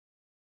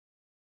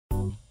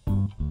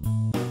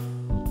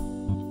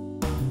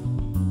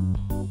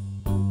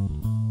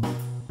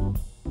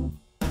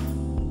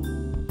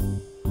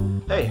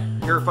Hey,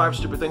 here are 5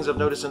 stupid things I've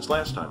noticed since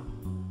last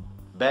time.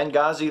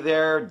 Benghazi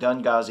there,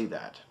 Dungazi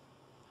that.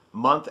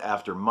 Month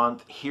after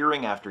month,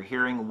 hearing after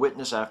hearing,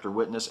 witness after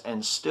witness,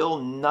 and still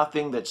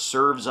nothing that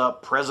serves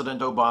up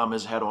President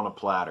Obama's head on a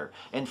platter.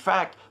 In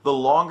fact, the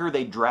longer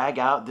they drag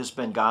out this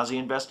Benghazi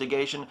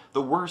investigation,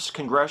 the worse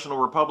congressional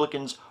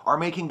Republicans are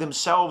making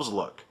themselves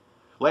look.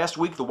 Last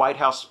week, the White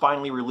House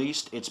finally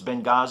released its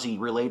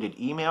Benghazi-related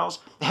emails,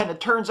 and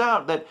it turns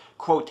out that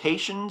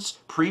quotations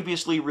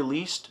previously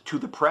released to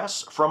the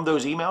press from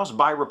those emails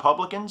by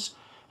Republicans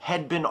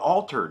had been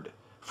altered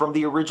from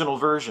the original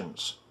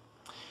versions.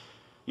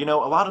 You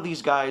know, a lot of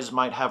these guys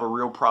might have a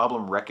real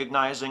problem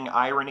recognizing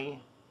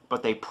irony,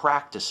 but they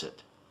practice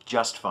it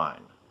just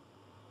fine.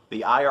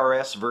 The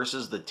IRS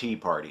versus the Tea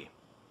Party.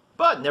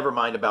 But never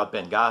mind about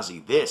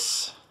Benghazi.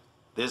 This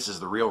is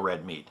the real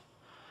red meat.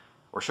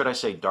 Or should I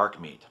say dark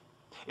meat.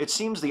 It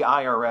seems the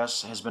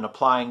IRS has been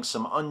applying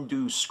some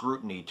undue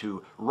scrutiny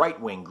to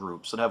right-wing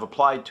groups that have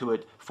applied to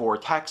it for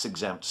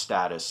tax-exempt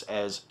status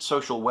as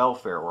social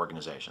welfare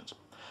organizations.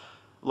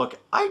 Look,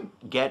 I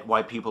get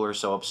why people are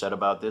so upset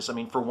about this. I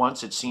mean, for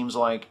once, it seems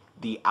like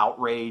the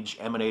outrage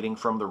emanating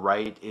from the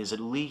right is at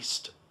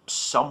least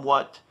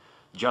somewhat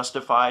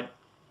justified.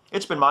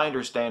 It's been my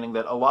understanding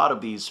that a lot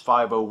of these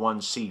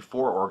 501c4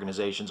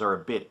 organizations are a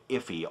bit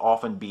iffy,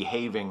 often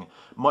behaving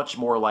much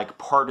more like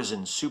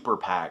partisan super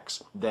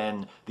PACs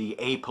than the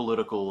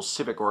apolitical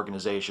civic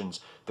organizations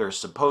they're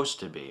supposed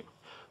to be.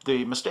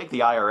 The mistake the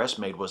IRS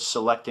made was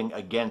selecting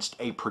against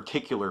a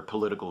particular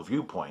political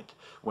viewpoint,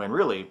 when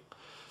really,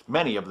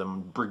 many of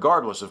them,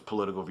 regardless of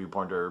political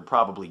viewpoint, are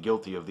probably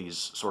guilty of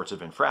these sorts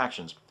of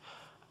infractions.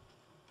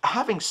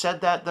 Having said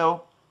that,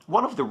 though,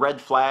 one of the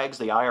red flags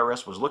the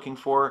IRS was looking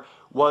for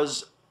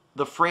was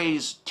the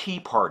phrase Tea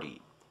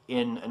Party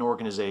in an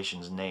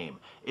organization's name.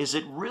 Is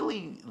it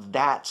really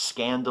that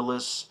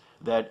scandalous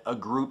that a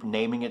group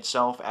naming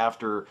itself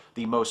after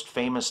the most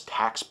famous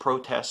tax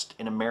protest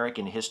in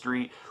American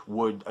history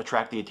would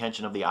attract the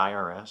attention of the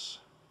IRS?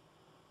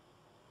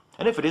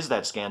 And if it is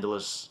that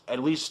scandalous,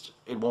 at least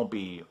it won't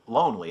be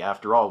lonely.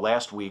 After all,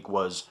 last week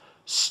was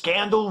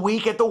Scandal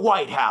Week at the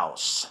White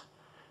House.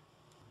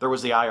 There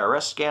was the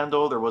IRS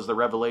scandal, there was the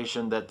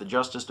revelation that the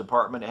Justice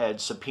Department had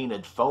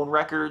subpoenaed phone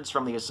records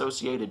from the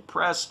Associated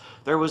Press,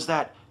 there was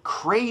that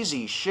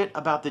crazy shit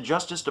about the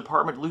Justice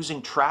Department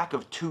losing track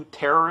of 2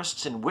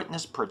 terrorists in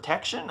witness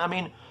protection. I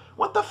mean,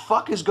 what the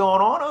fuck is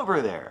going on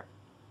over there?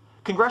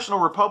 Congressional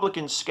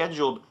Republicans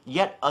scheduled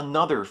yet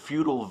another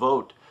futile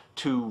vote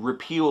to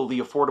repeal the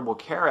Affordable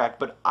Care Act,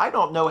 but I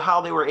don't know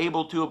how they were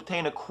able to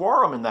obtain a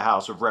quorum in the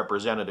House of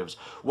Representatives,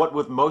 what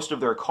with most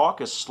of their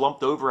caucus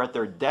slumped over at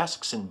their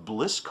desks in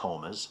bliss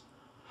comas.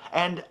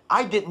 And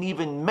I didn't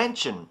even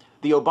mention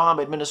the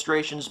Obama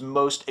administration's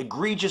most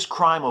egregious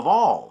crime of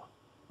all,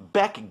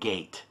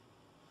 Beckgate.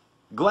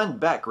 Glenn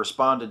Beck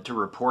responded to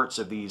reports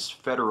of these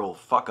federal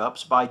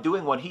fuck-ups by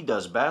doing what he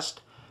does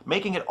best,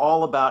 making it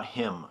all about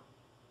him.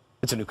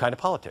 It's a new kind of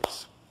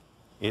politics.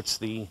 It's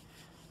the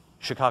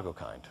Chicago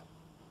kind.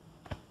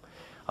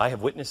 I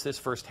have witnessed this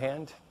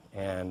firsthand,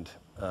 and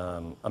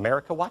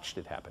America watched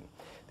it happen.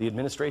 The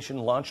administration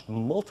launched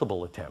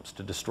multiple attempts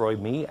to destroy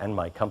me and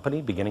my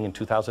company beginning in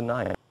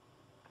 2009.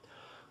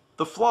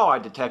 The flaw I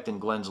detect in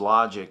Glenn's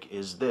logic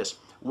is this.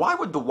 Why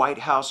would the White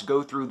House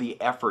go through the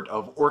effort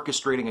of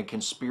orchestrating a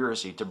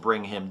conspiracy to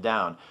bring him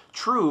down?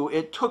 True,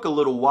 it took a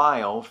little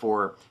while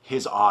for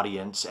his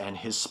audience and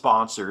his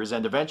sponsors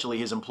and eventually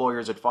his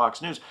employers at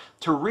Fox News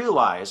to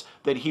realize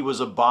that he was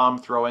a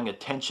bomb-throwing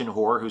attention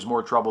whore who's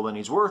more trouble than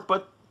he's worth,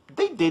 but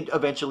they did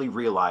eventually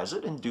realize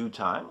it in due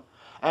time.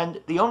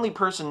 And the only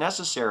person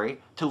necessary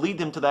to lead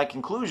them to that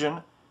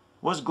conclusion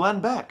was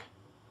Glenn Beck.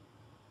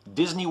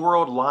 Disney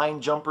World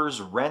line jumpers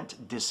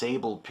rent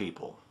disabled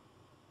people.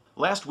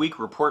 Last week,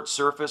 reports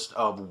surfaced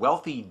of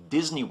wealthy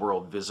Disney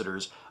World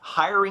visitors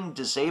hiring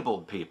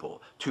disabled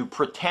people to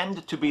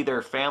pretend to be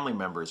their family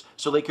members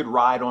so they could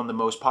ride on the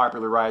most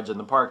popular rides in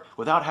the park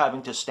without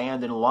having to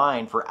stand in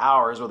line for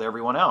hours with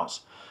everyone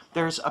else.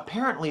 There's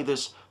apparently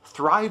this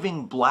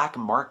thriving black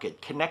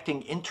market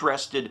connecting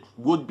interested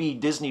would-be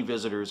Disney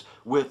visitors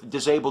with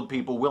disabled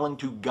people willing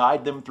to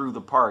guide them through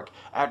the park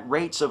at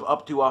rates of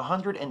up to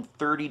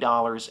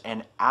 $130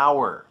 an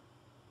hour.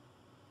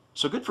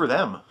 So good for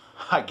them,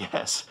 I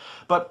guess.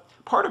 But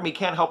part of me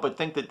can't help but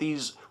think that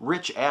these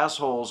rich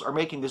assholes are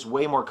making this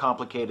way more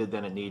complicated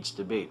than it needs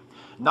to be.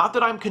 Not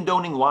that I'm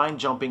condoning line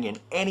jumping in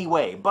any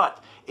way,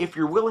 but if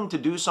you're willing to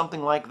do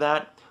something like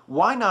that,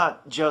 why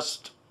not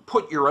just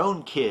put your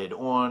own kid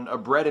on a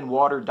bread and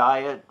water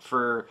diet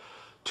for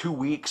 2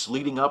 weeks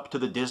leading up to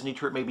the Disney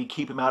trip, maybe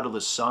keep him out of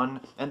the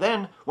sun, and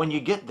then when you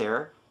get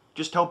there,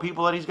 just tell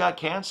people that he's got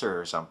cancer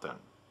or something.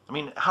 I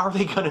mean, how are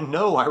they going to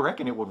know? I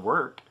reckon it would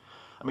work.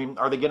 I mean,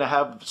 are they going to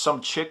have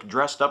some chick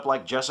dressed up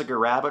like Jessica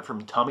Rabbit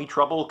from Tummy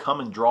Trouble come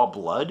and draw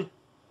blood?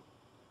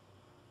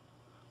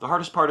 The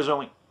hardest part is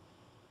only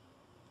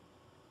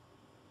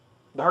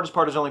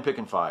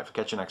picking 5.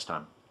 Catch you next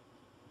time.